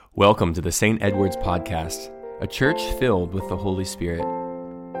Welcome to the St. Edward's Podcast, a church filled with the Holy Spirit.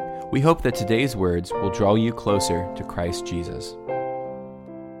 We hope that today's words will draw you closer to Christ Jesus.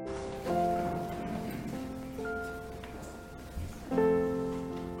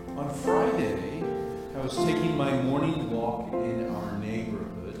 On Friday, I was taking my morning walk in our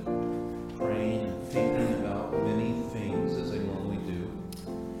neighborhood, praying and thinking about many things as I normally do.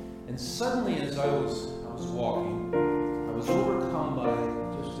 And suddenly, as I was walking, I was overcome by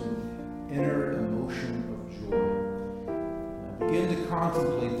just an inner emotion of joy. I began to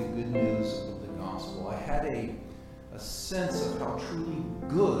contemplate the good news of the gospel. I had a sense of how truly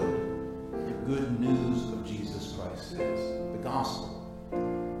good the good news of Jesus Christ is, the gospel.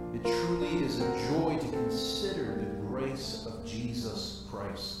 It truly is a joy to consider the grace of Jesus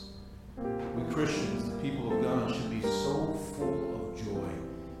Christ. We Christians, the people of God, should be so full of joy,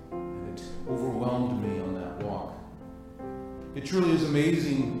 and it overwhelmed me on that walk. It truly is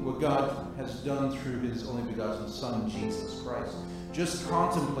amazing what God has done through His only begotten Son, Jesus Christ. Just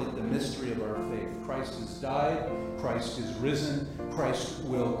contemplate the mystery of our faith. Christ has died, Christ is risen, Christ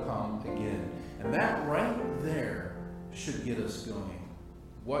will come again. And that right there should get us going.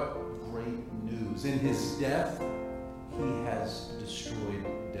 What great news. In His death, He has destroyed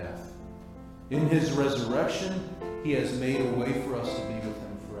death. In His resurrection, He has made a way for us to be with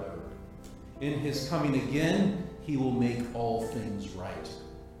Him forever. In His coming again, He will make all things right.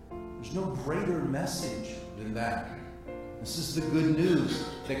 There's no greater message than that. This is the good news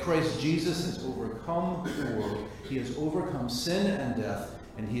that Christ Jesus has overcome the world. He has overcome sin and death,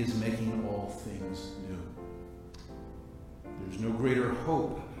 and He is making all things new. There's no greater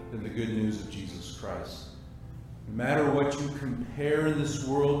hope than the good news of Jesus Christ. No matter what you compare in this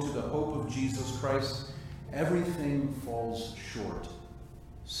world to the hope of Jesus Christ, everything falls short.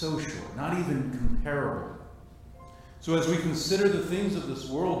 So short, not even comparable. So as we consider the things of this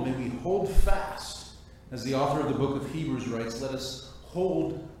world, may we hold fast. As the author of the book of Hebrews writes, let us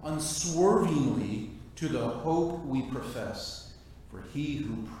hold unswervingly to the hope we profess, for He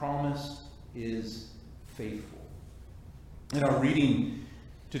who promised is faithful. In our reading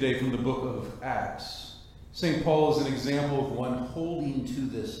today from the book of Acts, St. Paul is an example of one holding to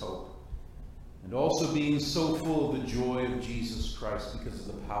this hope and also being so full of the joy of Jesus Christ because of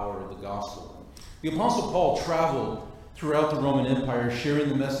the power of the gospel. The Apostle Paul traveled throughout the Roman Empire sharing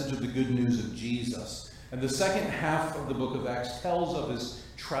the message of the good news of Jesus. And the second half of the book of Acts tells of his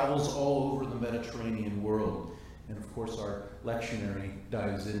travels all over the Mediterranean world. And of course our lectionary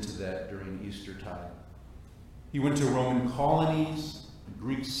dives into that during Easter time. He went to Roman colonies,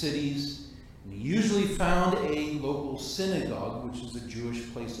 Greek cities, and he usually found a local synagogue, which is a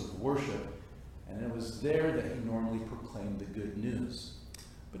Jewish place of worship, and it was there that he normally proclaimed the good news.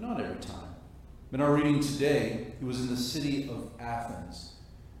 But not every time. In our reading today, he was in the city of Athens.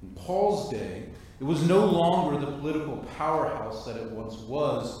 In Paul's day, it was no longer the political powerhouse that it once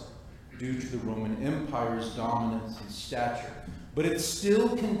was due to the Roman Empire's dominance and stature, but it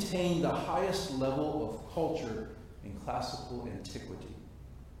still contained the highest level of culture in classical antiquity.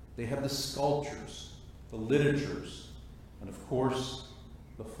 They had the sculptures, the literatures, and of course,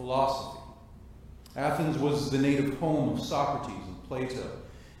 the philosophy. Athens was the native home of Socrates and Plato.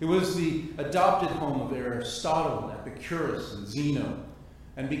 It was the adopted home of Aristotle and Epicurus and Zeno.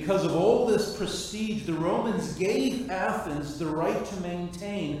 And because of all this prestige, the Romans gave Athens the right to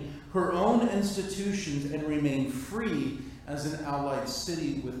maintain her own institutions and remain free as an allied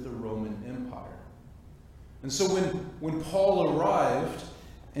city with the Roman Empire. And so when Paul arrived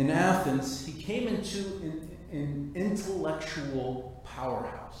in Athens, he came into an intellectual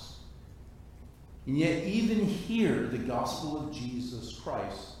powerhouse. And yet even here, the gospel of Jesus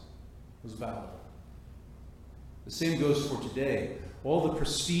Christ was valid. The same goes for today. All the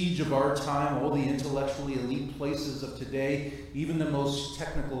prestige of our time, all the intellectually elite places of today, even the most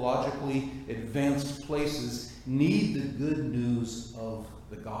technologically advanced places, need the good news of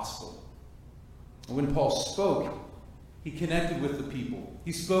the gospel. And when Paul spoke, he connected with the people.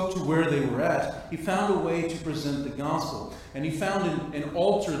 He spoke to where they were at. He found a way to present the gospel. And he found an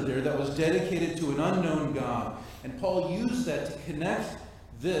altar there that was dedicated to an unknown God. And Paul used that to connect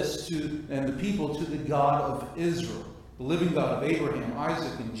this and the people to the God of Israel, the living God of Abraham,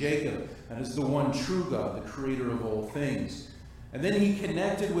 Isaac, and Jacob, and is the one true God, the creator of all things. And then he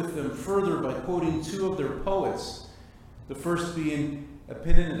connected with them further by quoting two of their poets, the first being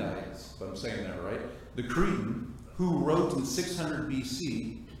Epimenides, if I'm saying that right, the Cretan, who wrote in 600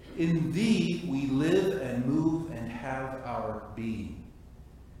 BC, "In thee we live and move and have our being."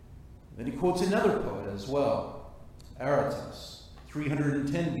 Then he quotes another poet as well, Aratus,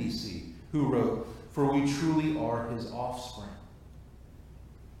 310 BC, who wrote, "For we truly are his offspring."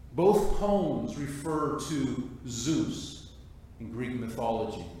 Both poems refer to Zeus in Greek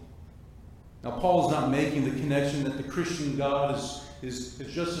mythology. Now, Paul is not making the connection that the Christian God is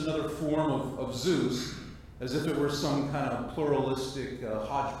just another form of Zeus, as if it were some kind of pluralistic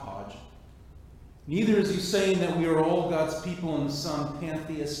hodgepodge. Neither is he saying that we are all God's people in some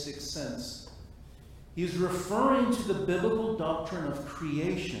pantheistic sense. He is referring to the biblical doctrine of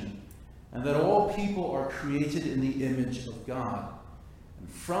creation, and that all people are created in the image of God. And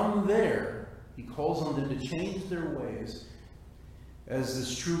from there, he calls on them to change their ways, as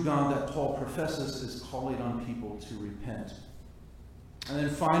this true God that Paul professes is calling on people to repent. And then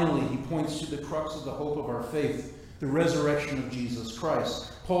finally, he points to the crux of the hope of our faith, the resurrection of Jesus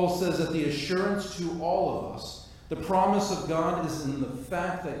Christ. Paul says that the assurance to all of us, the promise of God, is in the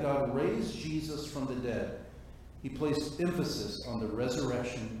fact that God raised Jesus from the dead. He placed emphasis on the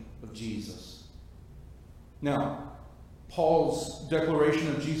resurrection of Jesus. Now, Paul's declaration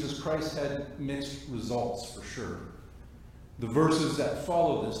of Jesus Christ had mixed results, for sure. The verses that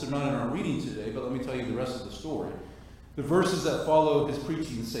follow this, they're not in our reading today, but let me tell you the rest of the story. The verses that follow his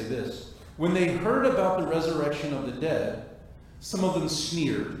preaching say this: when they heard about the resurrection of the dead, some of them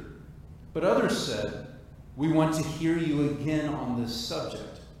sneered, but others said, "We want to hear you again on this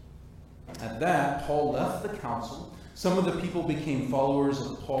subject." At that, Paul left the council. Some of the people became followers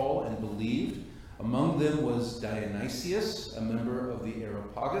of Paul and believed. Among them was Dionysius, a member of the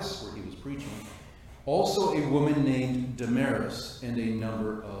Areopagus, where he was preaching. Also a woman named Damaris, and a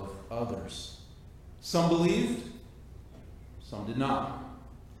number of others. Some believed, some did not.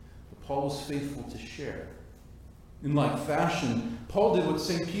 But Paul was faithful to share. In like fashion, Paul did what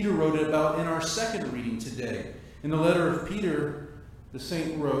St. Peter wrote about in our second reading today. In the letter of Peter, the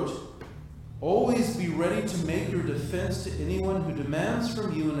saint wrote, "Always be ready to make your defense to anyone who demands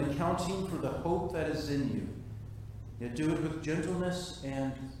from you an accounting for the hope that is in you. Yet do it with gentleness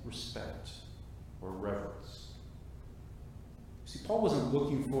and respect," or reverence. See, Paul wasn't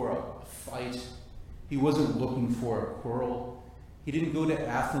looking for a fight. He wasn't looking for a quarrel. He didn't go to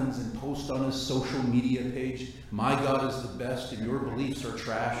Athens and post on his social media page, "My God is the best and your beliefs are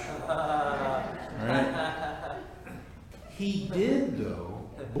trash." All right? He did, though,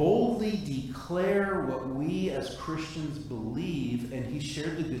 boldly declare what we as Christians believe, and he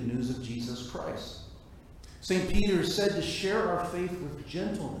shared the good news of Jesus Christ. St. Peter said to share our faith with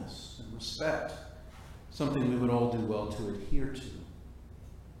gentleness and respect, something we would all do well to adhere to.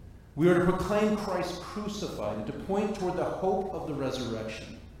 We are to proclaim Christ crucified and to point toward the hope of the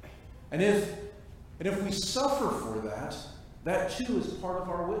resurrection. And if we suffer for that, that too is part of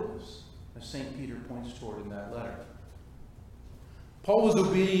our witness, as St. Peter points toward in that letter. Paul was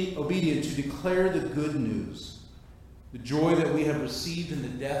obedient to declare the good news. The joy that we have received in the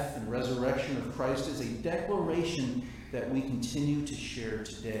death and resurrection of Christ is a declaration that we continue to share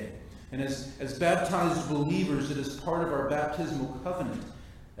today. And as baptized believers, it is part of our baptismal covenant.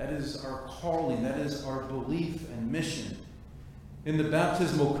 That is our calling. That is our belief and mission. In the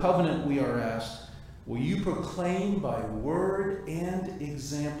baptismal covenant, we are asked, will you proclaim by word and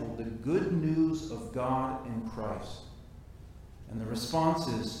example the good news of God in Christ? And the response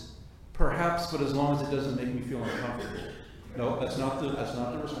is, perhaps, but as long as it doesn't make me feel uncomfortable. No, that's not the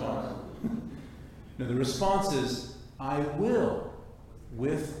response. No, the response is, I will,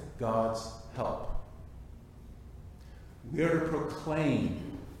 with God's help. We are to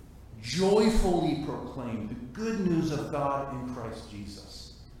proclaim, joyfully proclaim the good news of God in Christ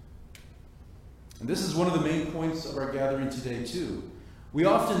Jesus. And this is one of the main points of our gathering today, too. We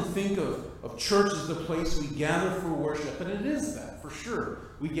often think of church as the place we gather for worship, and it is that, for sure.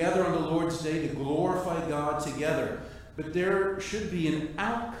 We gather on the Lord's Day to glorify God together. But there should be an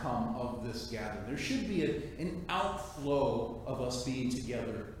outcome of this gathering. There should be an outflow of us being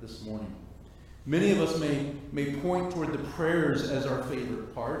together this morning. Many of us may point toward the prayers as our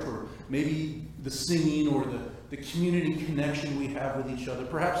favorite part, or maybe the singing or the community connection we have with each other.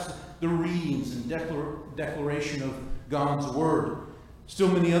 Perhaps the readings and declaration of God's Word. Still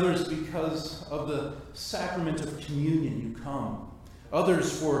many others because of the sacrament of communion you come.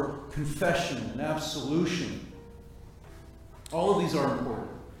 Others for confession and absolution. All of these are important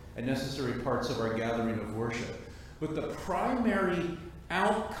and necessary parts of our gathering of worship. But the primary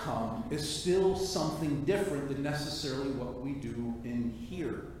outcome is still something different than necessarily what we do in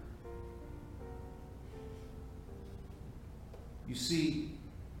here. You see,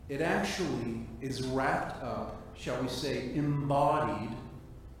 it actually is wrapped up, shall we say, embodied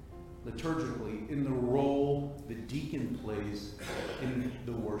liturgically in the role the deacon plays in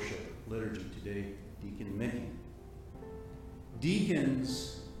the worship liturgy today, Deacon Mickey.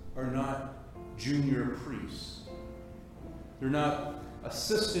 Deacons are not junior priests. They're not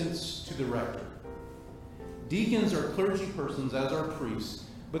assistants to the rector. Deacons are clergy persons, as are priests,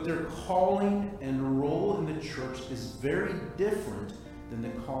 but their calling and role in the church is very different than the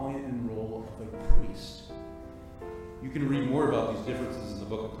calling and role of a priest. You can read more about these differences in the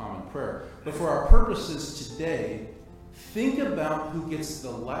Book of Common Prayer. But for our purposes today, think about who gets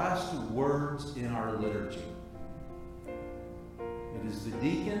the last words in our liturgy. It is the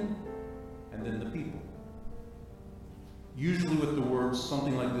deacon and then the people. Usually with the words,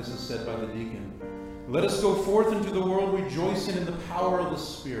 something like this is said by the deacon. Let us go forth into the world rejoicing in the power of the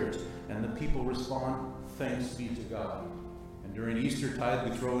Spirit. And the people respond, thanks be to God. And during Eastertide,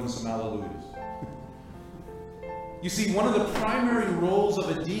 we throw in some alleluias. You see, one of the primary roles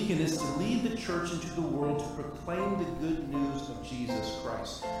of a deacon is to lead the church into the world to proclaim the good news of Jesus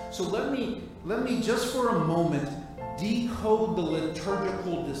Christ. So let me just for a moment decode the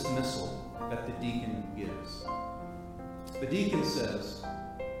liturgical dismissal that the deacon gives. The deacon says,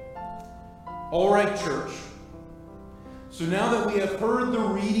 all right, church, so now that we have heard the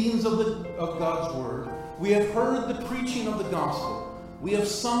readings of God's Word, we have heard the preaching of the gospel, we have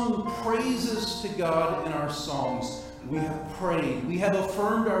sung praises to God in our songs, we have prayed, we have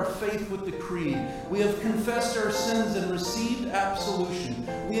affirmed our faith with the creed, we have confessed our sins and received absolution,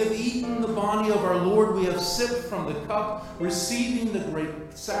 we have eaten the body of our Lord, we have sipped from the cup, receiving the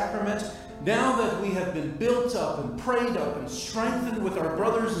great sacrament. Now that we have been built up and prayed up and strengthened with our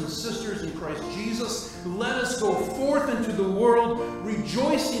brothers and sisters in Christ Jesus, let us go forth into the world,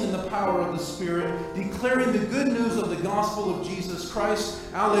 rejoicing in the power of the Spirit, declaring the good news of the gospel of Jesus Christ.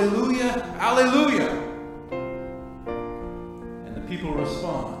 Alleluia, alleluia. And the people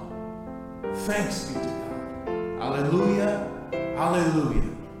respond, thanks be to God. Alleluia, alleluia.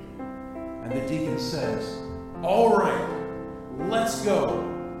 And the deacon says, all right, let's go.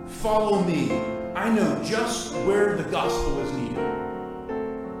 Follow me. I know just where the gospel is needed.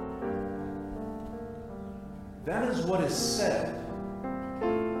 That is what is said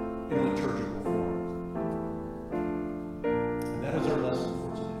in liturgical form. And that is our lesson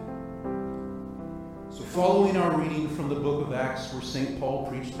for today. So following our reading from the book of Acts where St. Paul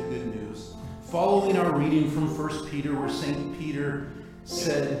preached the good news, following our reading from 1 Peter where St. Peter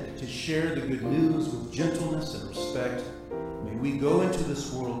said to share the good news with gentleness and respect, may we go into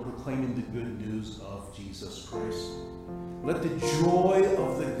this world proclaiming the good news of Jesus Christ. Let the joy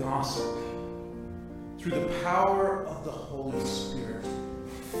of the gospel, through the power of the Holy Spirit,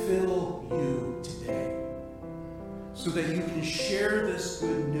 fill you today, so that you can share this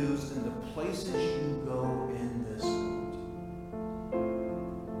good news in the places you go in this world.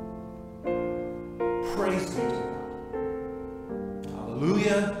 Praise be to God.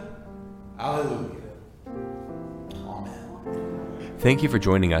 Hallelujah. Hallelujah. Thank you for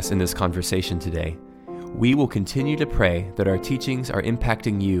joining us in this conversation today. We will continue to pray that our teachings are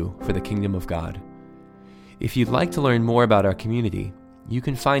impacting you for the kingdom of God. If you'd like to learn more about our community, you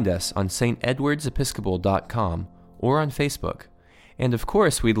can find us on stedwardsepiscopal.com or on Facebook. And of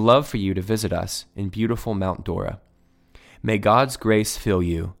course, we'd love for you to visit us in beautiful Mount Dora. May God's grace fill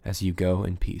you as you go in peace.